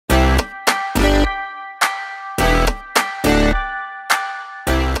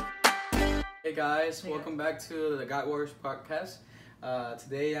Hey guys, Hey welcome back to the God Warriors podcast.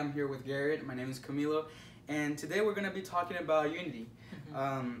 Today I'm here with Garrett. My name is Camilo, and today we're going to be talking about unity.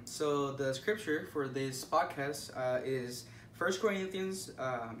 So the scripture for this podcast is 1 Corinthians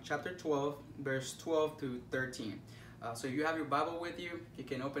chapter 12, verse 12 to 13. So if you have your Bible with you, you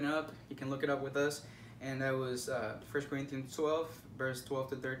can open up, you can look it up with us. And that was 1 Corinthians 12, verse 12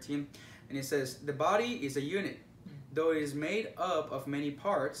 to 13. And it says, "The body is a unit, though it is made up of many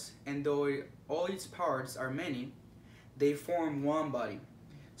parts, and though all its parts are many, they form one body.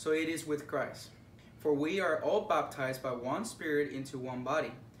 So it is with Christ. For we are all baptized by one Spirit into one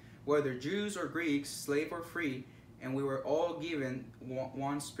body, whether Jews or Greeks, slave or free, and we were all given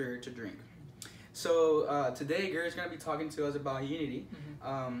one Spirit to drink." So today, Gary's going to be talking to us about unity.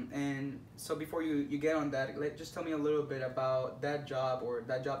 And so before you get on that, just tell me a little bit about that job or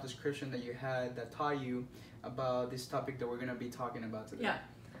that job description that you had that taught you about this topic that we're going to be talking about today. Yeah.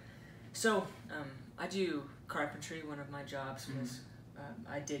 So I do carpentry. One of my jobs was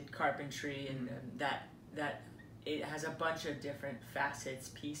I did carpentry, and that it has a bunch of different facets,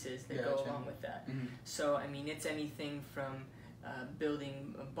 pieces that go along with that. So I mean, it's anything from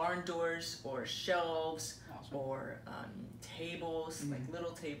building barn doors or shelves or tables, like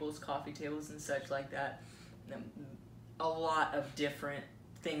little tables, coffee tables and such like that. A lot of different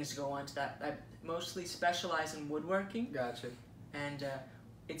things go on to that. I mostly specialize in woodworking. Gotcha. And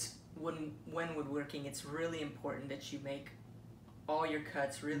it's when woodworking, it's really important that you make all your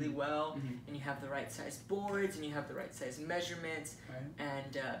cuts really well, and you have the right size boards, and you have the right size measurements,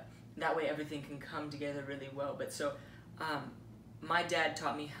 and that way everything can come together really well. But so my dad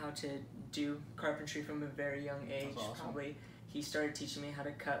taught me how to do carpentry from a very young age. That's awesome. Probably he started teaching me how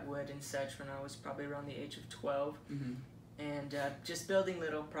to cut wood and such when I was probably around the age of 12. And just building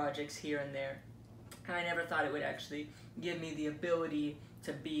little projects here and there. And I never thought it would actually give me the ability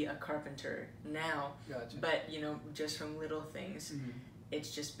to be a carpenter now. Gotcha. But you know, just from little things,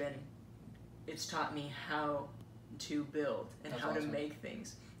 it's taught me how to build and That's how to awesome. make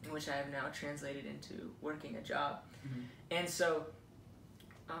things, which I have now translated into working a job. And so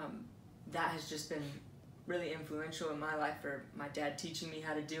that has just been really influential in my life, for my dad teaching me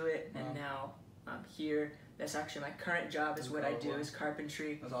how to do it. And now I'm here. That's actually my current job, is what I do, is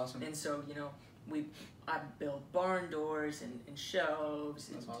carpentry. That's awesome. And so, you know, I build barn doors and shelves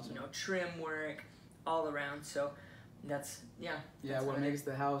and you know, trim work all around. So that's what makes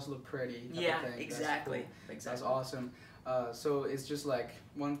the house look pretty. Exactly. That's awesome. So it's just like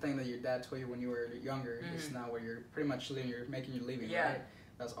one thing that your dad told you when you were younger is now where you're pretty much living, you're making your living, right?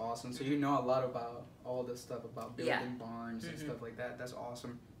 That's awesome. So you know a lot about all this stuff about building barns and stuff like that. That's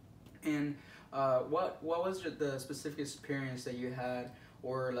awesome. And what was the specific experience that you had,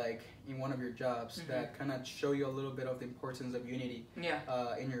 or like in one of your jobs, that kind of show you a little bit of the importance of unity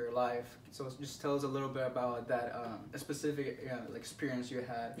in your life? So just tell us a little bit about that a specific experience you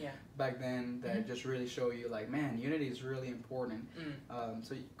had back then that just really show you like, man, unity is really important.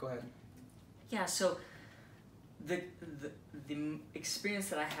 So go ahead. Yeah. So the experience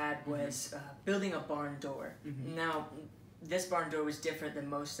that I had was building a barn door. Now, this barn door was different than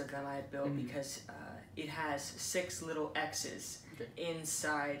most of them I had built because it has 6 little X's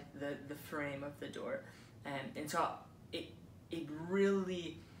inside the frame of the door, and so it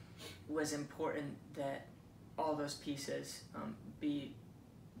really was important that all those pieces be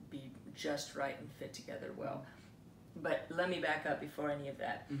just right and fit together well. But let me back up before any of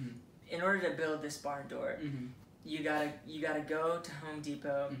that. In order to build this barn door, you gotta go to Home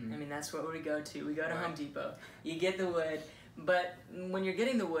Depot. I mean, that's what we go to. We go to Home Depot. You get the wood, but when you're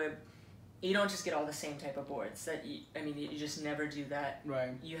getting the wood, you don't just get all the same type of boards. You just never do that.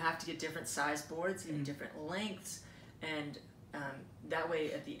 Right. You have to get different size boards in different lengths, and that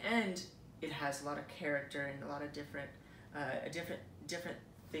way at the end it has a lot of character and a lot of different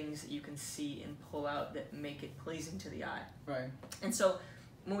things that you can see and pull out that make it pleasing to the eye. Right. And so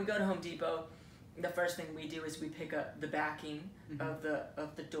when we go to Home Depot, the first thing we do is we pick up the backing of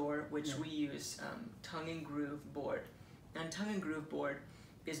the door, which we use tongue and groove board. And tongue and groove board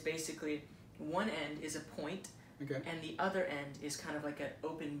is basically one end is a point, and the other end is kind of like an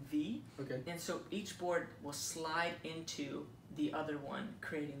open V. And so each board will slide into the other one,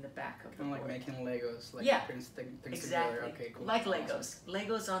 creating the back of the board. Kind of like making Legos, like putting things exactly. together. Okay, cool. Like Legos.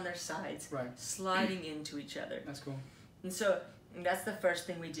 Legos on their sides, sliding into each other. That's cool. And so that's the first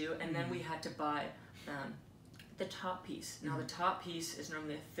thing we do, and then we had to buy the top piece. Now the top piece is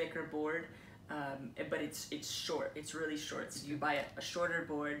normally a thicker board, but it's short. It's really short. So you buy a shorter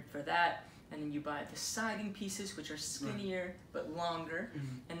board for that, and then you buy the siding pieces, which are skinnier but longer,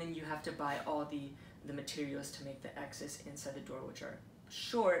 and then you have to buy all the materials to make the X's inside the door, which are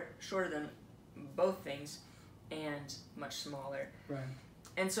shorter than both things and much smaller. Right.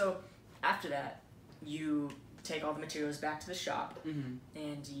 And so after that, you take all the materials back to the shop,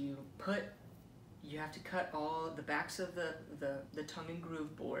 and you have to cut all the backs of the tongue and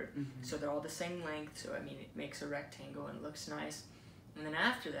groove board, so they're all the same length, so I mean it makes a rectangle and looks nice. And then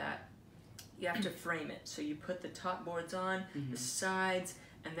after that, you have to frame it. So you put the top boards on, the sides,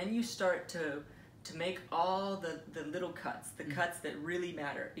 and then you start to make all the little cuts, the cuts that really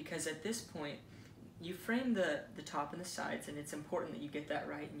matter, because at this point you frame the top and the sides, and it's important that you get that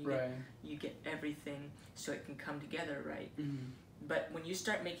right, and you get everything so it can come together right. But when you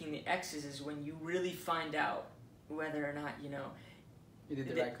start making the X's is when you really find out whether or not, you did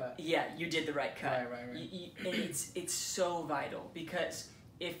the right cut. Yeah, you did the right cut. Right. And it's so vital, because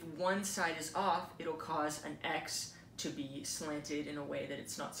if one side is off, it'll cause an X to be slanted in a way that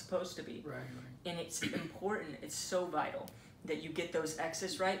it's not supposed to be. Right. And it's important, it's so vital that you get those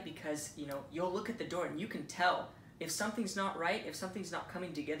X's right, because you'll look at the door and you can tell if something's not right, if something's not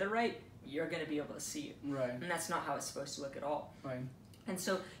coming together right, you're going to be able to see it. Right. And that's not how it's supposed to look at all. Right. And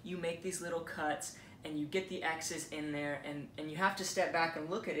so you make these little cuts and you get the X's in there, and you have to step back and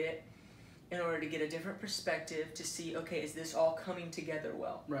look at it in order to get a different perspective to see, okay, is this all coming together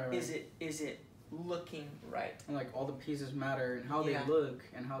well? Right. Is it looking right? And like all the pieces matter, and how they look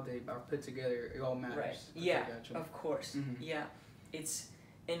and how they are put together, it all matters. Right. Yeah, of course. Yeah.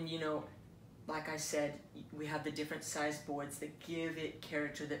 And like I said, we have the different size boards that give it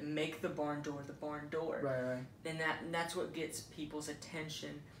character, that make the barn door the barn door. Right. And that's what gets people's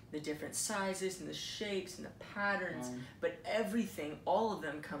attention, the different sizes and the shapes and the patterns, but everything, all of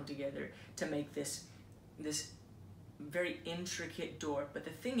them come together to make this very intricate door. But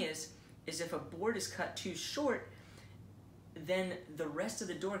the thing is if a board is cut too short, then the rest of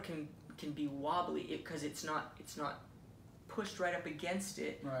the door can be wobbly, because it's not pushed right up against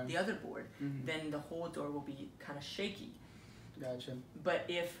it, the other board, then the whole door will be kind of shaky. Gotcha. But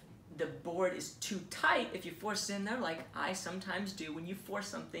if the board is too tight, if you force it in there, like I sometimes do, when you force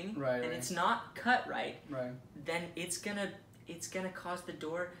something and it's not cut right, then it's gonna cause the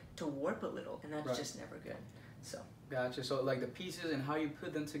door to warp a little, and that's just never good. So. Gotcha. So like the pieces and how you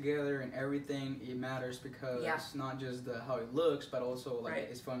put them together and everything, it matters, because it's not just how it looks, but also like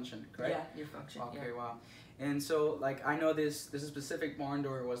its function, correct? Yeah, your function. Okay, wow. And so like I know this specific barn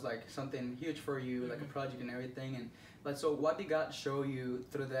door was like something huge for you, like a project and everything. And like, so what did God show you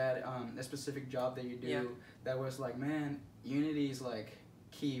through that a specific job that you do that was like, man, unity is like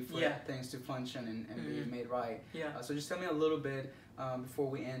key for things to function and be made right? So just tell me a little bit before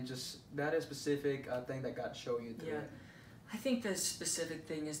we end, just that is specific thing that God showed you through it. I think the specific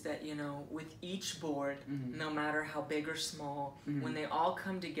thing is that, with each board, no matter how big or small, when they all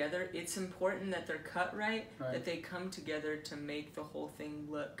come together, it's important that they're cut right, that they come together to make the whole thing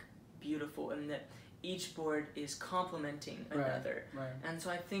look beautiful, and that each board is complementing another. And so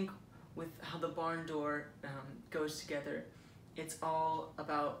I think with how the barn door goes together, it's all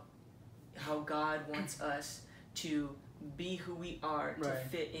about how God wants us to be who we are, to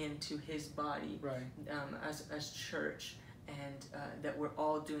fit into His body as church. And that we're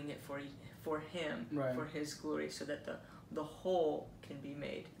all doing it for Him, for His glory, so that the whole can be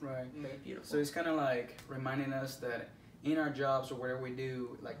made beautiful. So it's kind of like reminding us that in our jobs or whatever we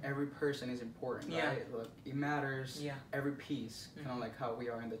do, like every person is important, right? Look, it matters. Every piece, kind of like how we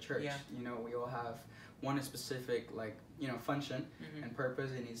are in the church. We all have one specific function and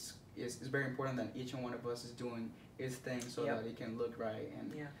purpose, and it's very important that each one of us is doing his thing so that it can look right.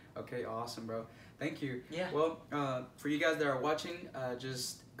 And okay, awesome, bro. Thank you. Well, for you guys that are watching,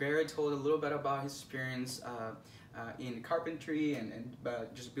 just Garrett told a little bit about his experience in carpentry and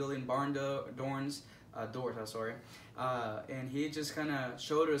just building barn doors. And he just kind of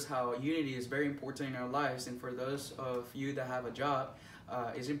showed us how unity is very important in our lives. And for those of you that have a job,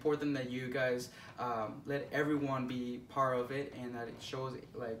 it's important that you guys let everyone be part of it, and that it shows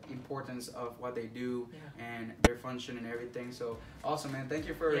like importance of what they do and their function and everything. So awesome, man. Thank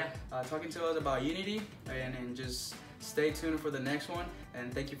you for talking to us about unity, and just stay tuned for the next one.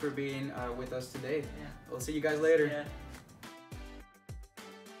 And thank you for being with us today. We'll see you guys later.